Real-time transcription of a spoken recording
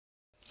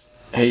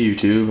Hey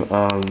YouTube,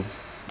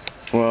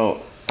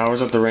 well, I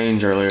was at the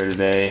range earlier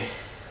today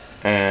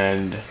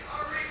and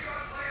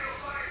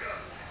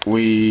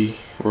we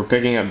were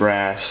picking up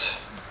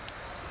brass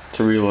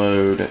to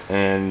reload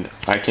and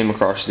I came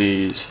across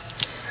these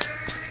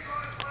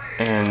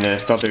and I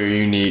thought they were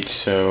unique,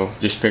 so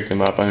just picked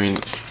them up. I mean,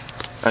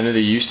 I know they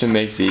used to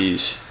make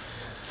these,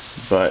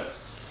 but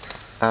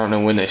I don't know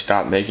when they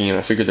stopped making them.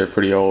 I figured they're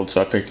pretty old, so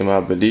I picked them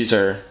up. But these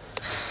are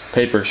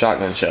paper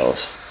shotgun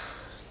shells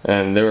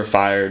and they were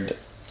fired,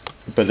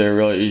 but they're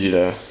really easy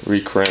to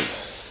recrimp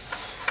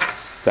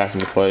back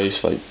into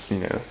place, like,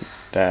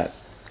 that.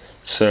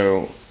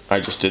 So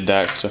I just did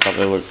that because I thought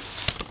they looked,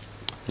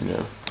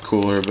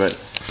 cooler. But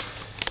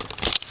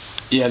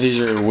yeah, these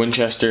are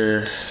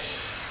Winchester.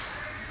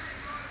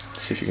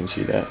 Let's see if you can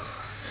see that.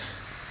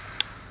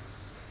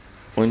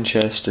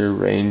 Winchester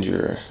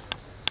Ranger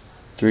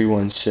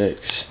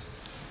 316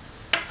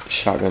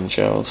 shotgun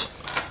shells.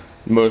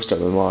 Most of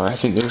them are. I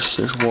think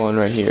there's one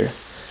right here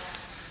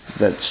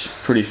that's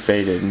pretty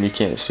faded and you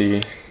can't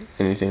see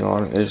anything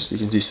on it. You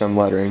can see some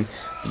lettering,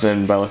 but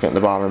then by looking at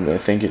the bottom, I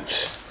think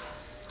it's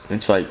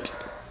like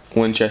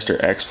Winchester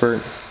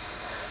Expert.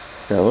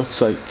 Yeah, it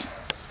looks like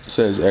it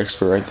says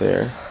Expert right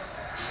there,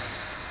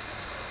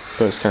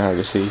 but it's kind of hard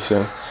to see.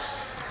 So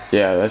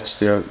yeah, that's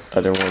the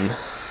other one.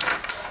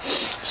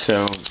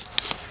 So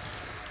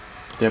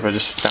yep, I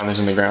just found these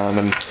on the ground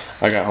and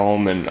I got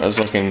home and I was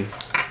looking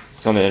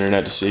on the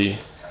internet to see,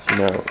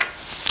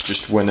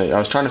 just when I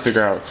was trying to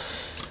figure out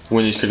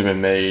when these could have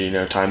been made,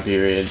 time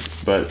period,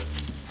 but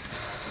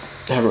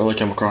I haven't really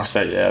come across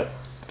that yet.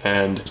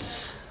 And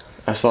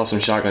I saw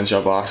some shotgun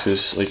shell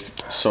boxes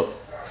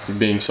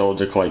being sold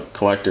to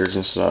collectors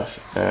and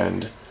stuff,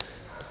 and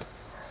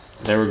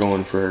they were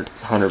going for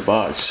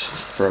 $100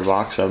 for a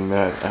box of them.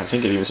 I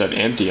think it even said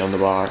empty on the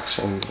box,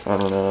 and I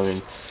don't know. I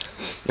mean,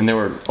 and they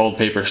were old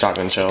paper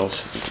shotgun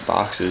shells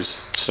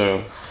boxes.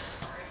 So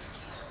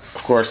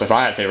of course, if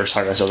I had paper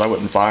shotgun shells, I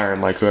wouldn't fire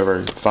them like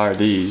whoever fired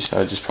these.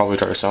 I'd just probably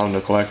try to sell them to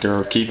a collector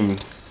or keep them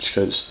just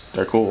because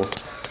they're cool.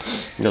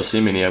 You don't see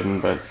many of them,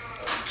 but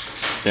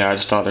yeah, I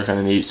just thought they're kind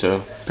of neat,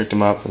 so picked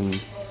them up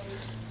and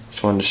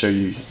just wanted to show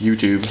you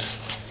YouTube.